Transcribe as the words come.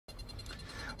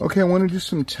Okay, I want to do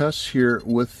some tests here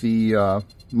with the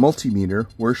multimeter.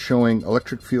 We're showing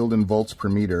electric field in volts per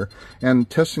meter and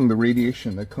testing the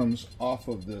radiation that comes off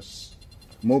of this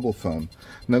mobile phone.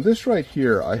 Now this right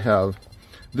here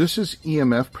this is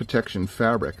EMF protection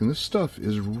fabric, and this stuff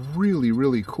is really,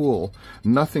 really cool.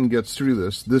 Nothing gets through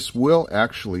this. This will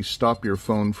actually stop your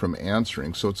phone from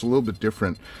answering, so it's a little bit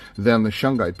different than the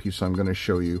Shungite piece I'm going to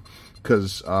show you,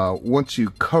 because once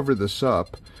you cover this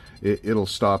up, it'll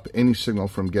stop any signal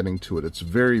from getting to it. It's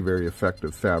very, very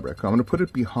effective fabric. I'm going to put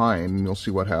it behind, and you'll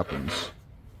see what happens.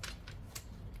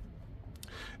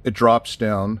 It drops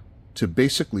down to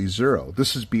basically zero.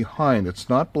 This is behind. It's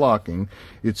not blocking.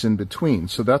 It's in between.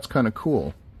 So that's kind of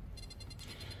cool.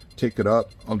 Take it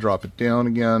up. I'll drop it down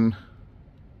again.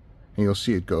 And you'll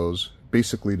see it goes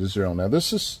basically to zero. Now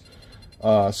this is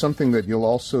something that you'll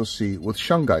also see with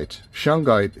Shungite.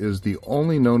 Shungite is the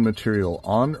only known material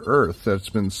on Earth that's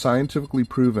been scientifically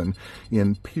proven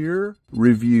in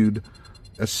peer-reviewed,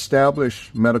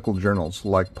 established medical journals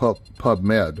like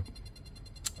Pubmed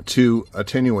to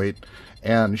attenuate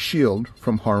and shield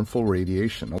from harmful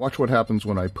radiation. Now watch what happens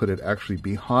when I put it actually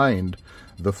behind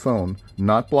the phone,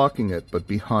 not blocking it, but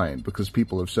behind, because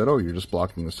people have said, oh, you're just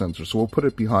blocking the sensor. So we'll put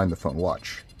it behind the phone.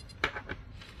 Watch.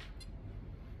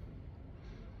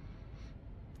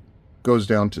 Goes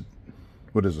down to,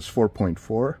 what is this,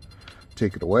 4.4.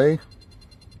 Take it away.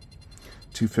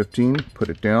 215, put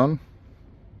it down.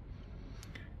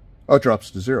 Oh, it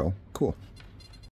drops to zero. Cool.